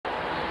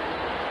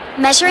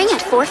Measuring at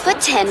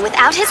 4'10"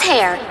 without his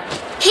hair,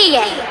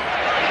 Hiei.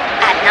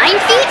 At 9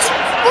 feet,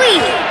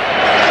 Wee.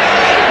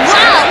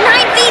 Wow,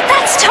 9 feet,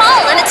 that's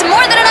tall, and it's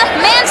more than enough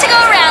man to go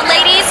around,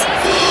 ladies.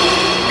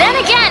 Then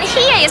again,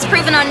 Hiei has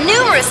proven on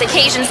numerous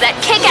occasions that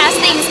kick-ass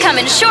things come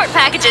in short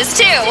packages,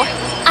 too.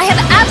 I have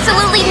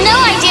absolutely no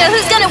idea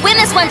who's gonna win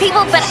this one,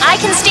 people, but I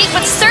can state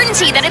with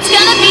certainty that it's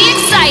gonna be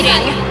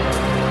exciting.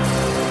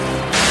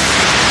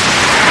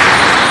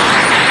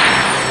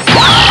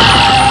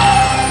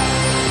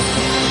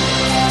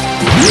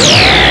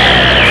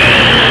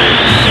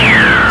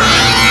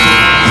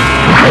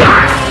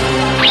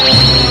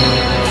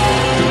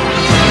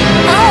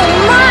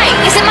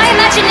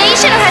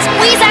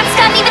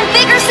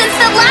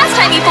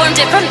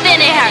 From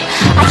thin air.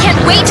 I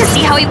can't wait to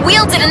see how he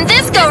wields it in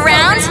this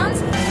go-round.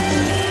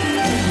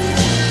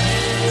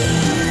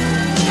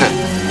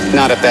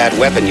 Not a bad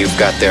weapon you've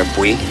got there,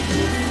 Bui.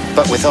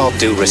 But with all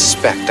due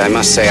respect, I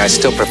must say I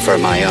still prefer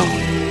my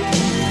own.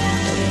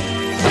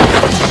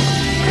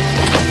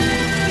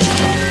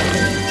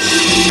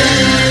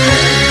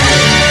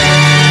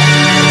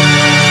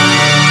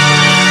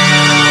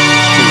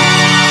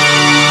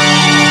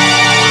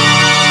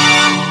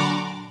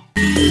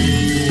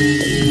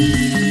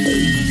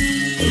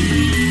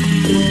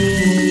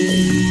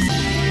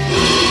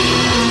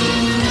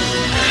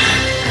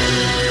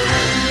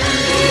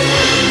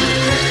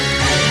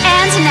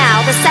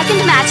 The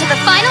second match of the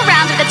final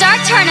round of the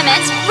Dark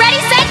Tournament. Ready,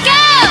 set, go!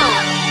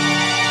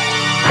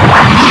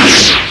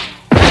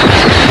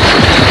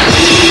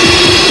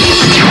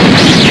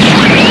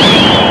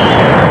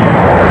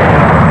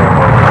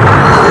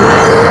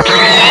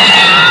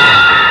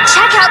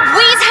 Check out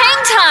Wee's hang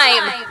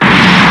time!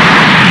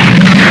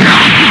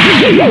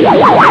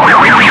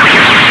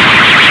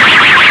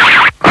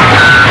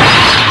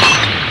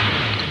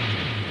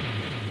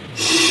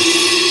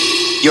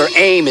 Your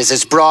aim is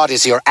as broad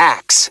as your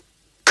axe.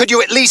 Could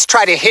you at least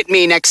try to hit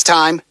me next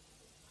time?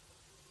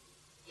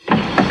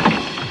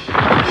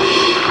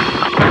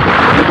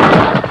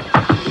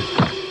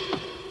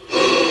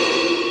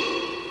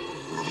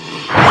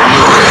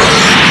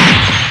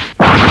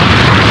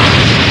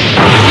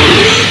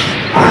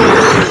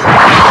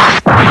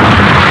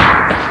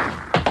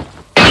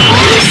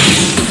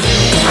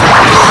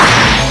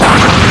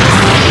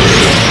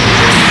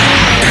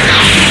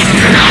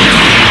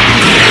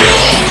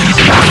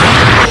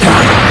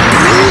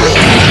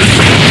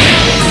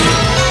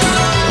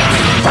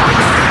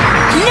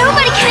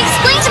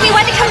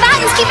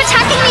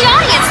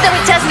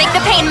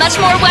 Much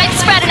more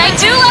widespread, and I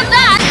do love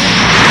that!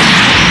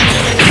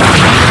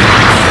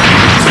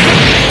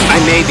 I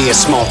may be a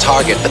small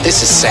target, but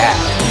this is sad.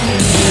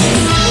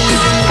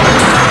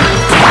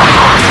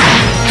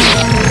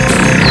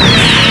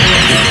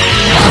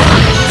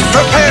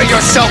 Prepare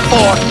yourself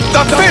for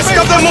the Fist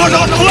of the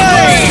Mortal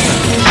Flame!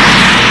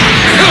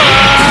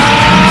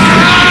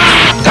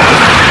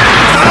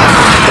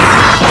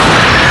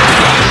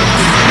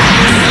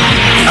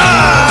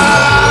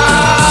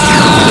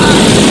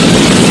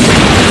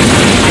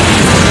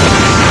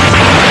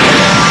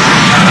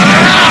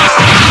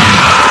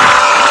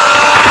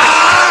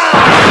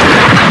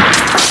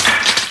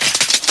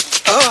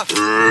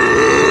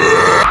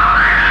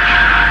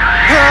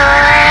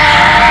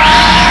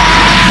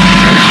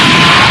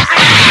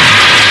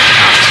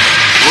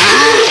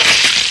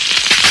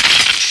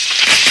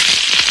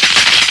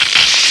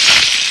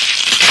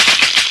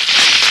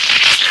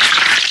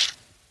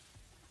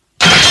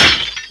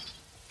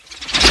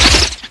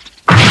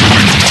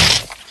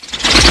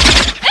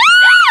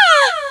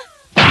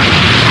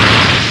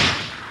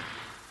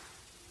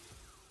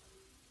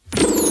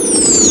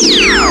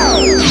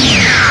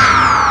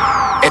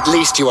 At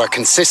least you are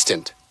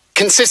consistent.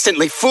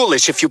 Consistently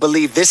foolish if you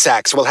believe this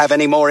axe will have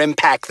any more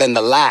impact than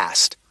the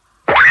last.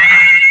 But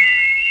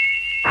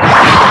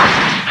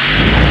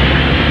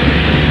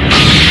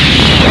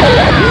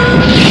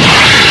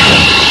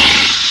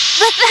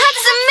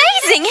that's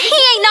amazing!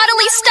 Hiei not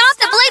only stopped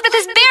the blade with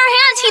his bare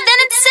hands, he then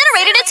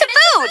incinerated it to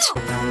boot!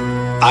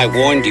 I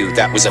warned you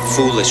that was a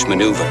foolish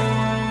maneuver.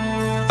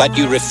 But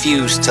you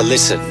refused to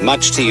listen,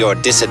 much to your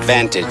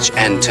disadvantage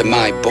and to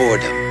my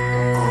boredom.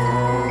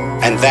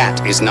 And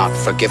that is not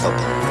forgivable.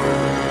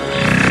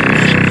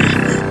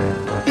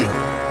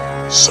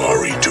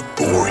 Sorry to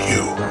bore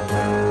you.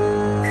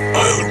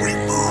 I'll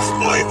remove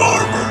my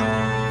armor.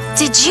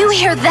 Did you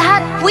hear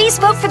that? We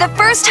spoke for the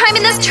first time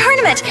in this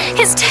tournament.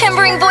 His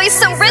timbering voice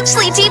so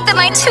richly deep that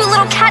my two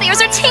little cat ears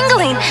are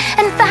tingling.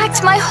 In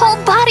fact, my whole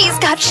body's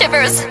got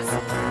shivers.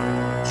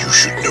 You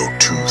should know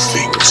two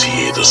things,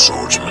 Hiei the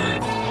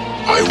swordsman.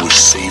 I was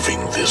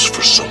saving this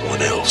for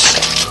someone else.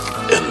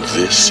 And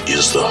this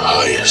is the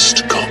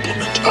highest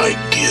compliment I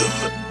give.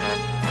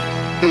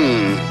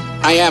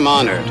 I am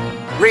honored.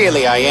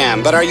 Really, I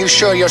am. But are you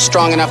sure you're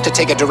strong enough to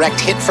take a direct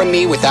hit from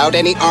me without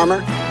any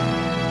armor?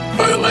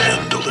 I'll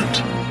handle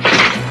it.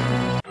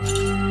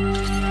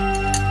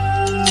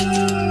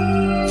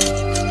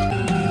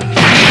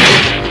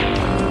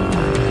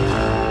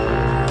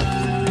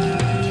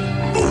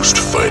 Most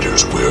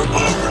fighters wear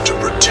armor to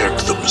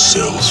protect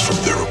themselves from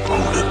their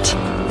opponent.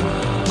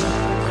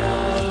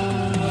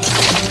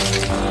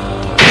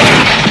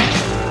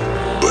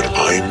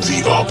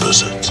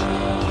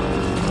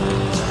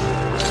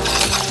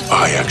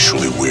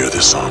 actually wear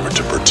this armor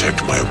to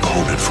protect my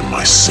opponent from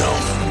myself.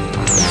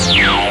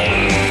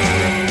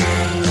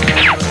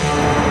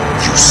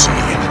 You see,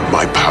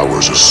 my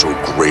powers are so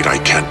great I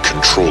can't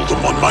control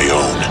them on my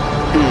own.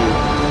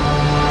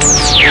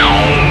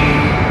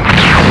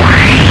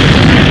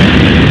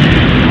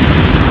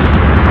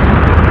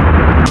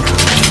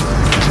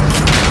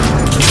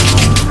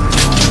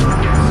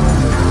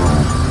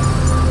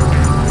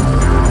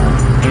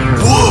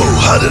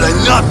 How did I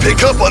not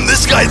pick up on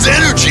this guy's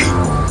energy?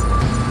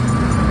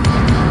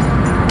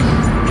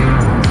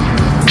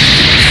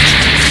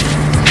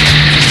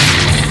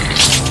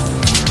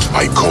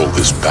 I call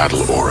this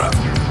battle aura.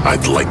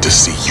 I'd like to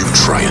see you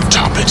try and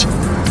top it.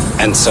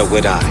 And so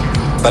would I,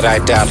 but I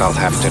doubt I'll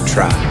have to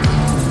try.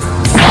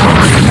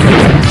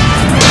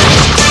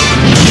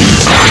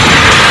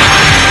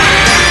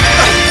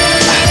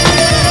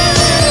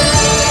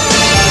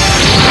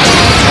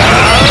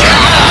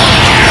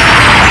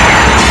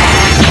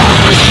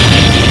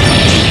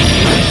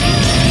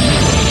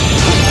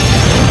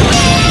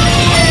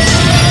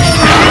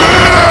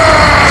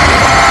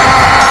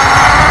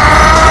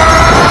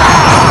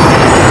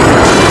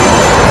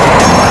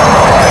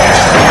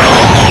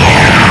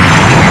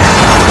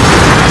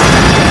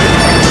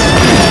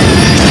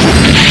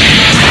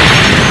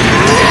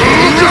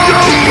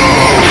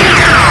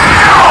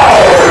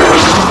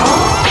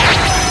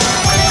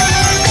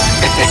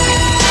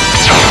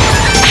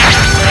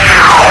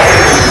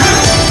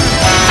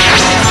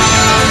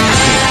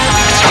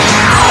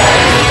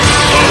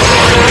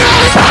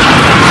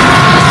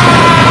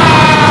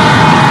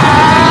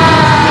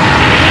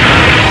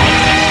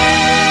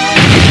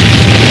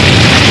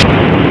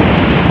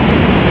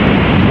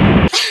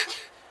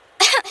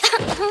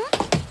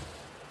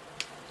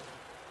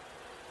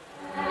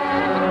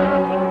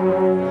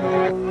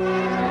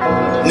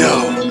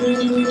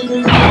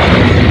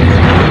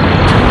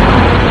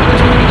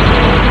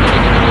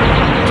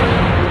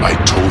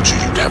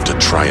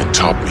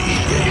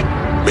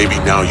 Maybe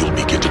now you'll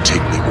begin to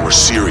take me more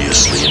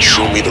seriously and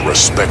show me the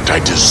respect I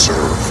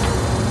deserve.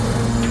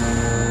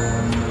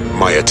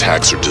 My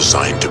attacks are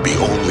designed to be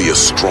only as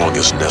strong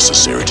as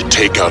necessary to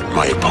take out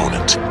my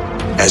opponent.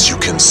 As you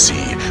can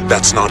see,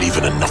 that's not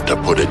even enough to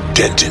put a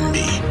dent in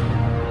me.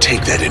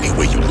 Take that any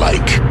way you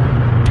like.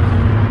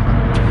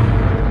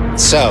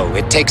 So,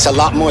 it takes a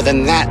lot more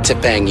than that to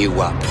bang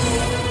you up.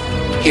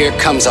 Here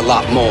comes a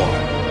lot more.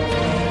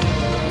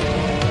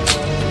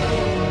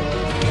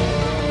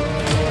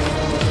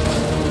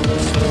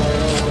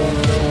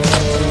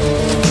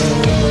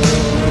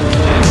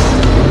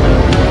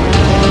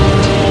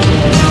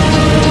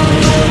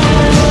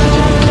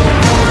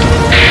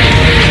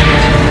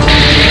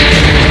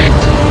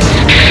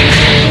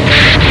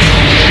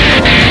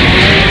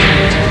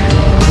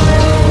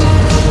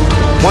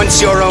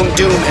 Once your own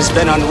doom has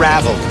been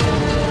unraveled,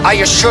 I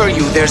assure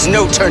you there's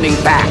no turning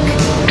back.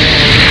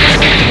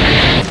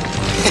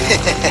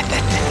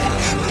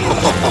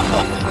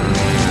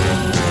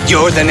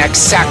 You're the next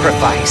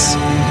sacrifice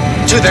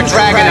to the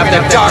Dragon of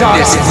the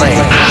Darkness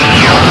Flame.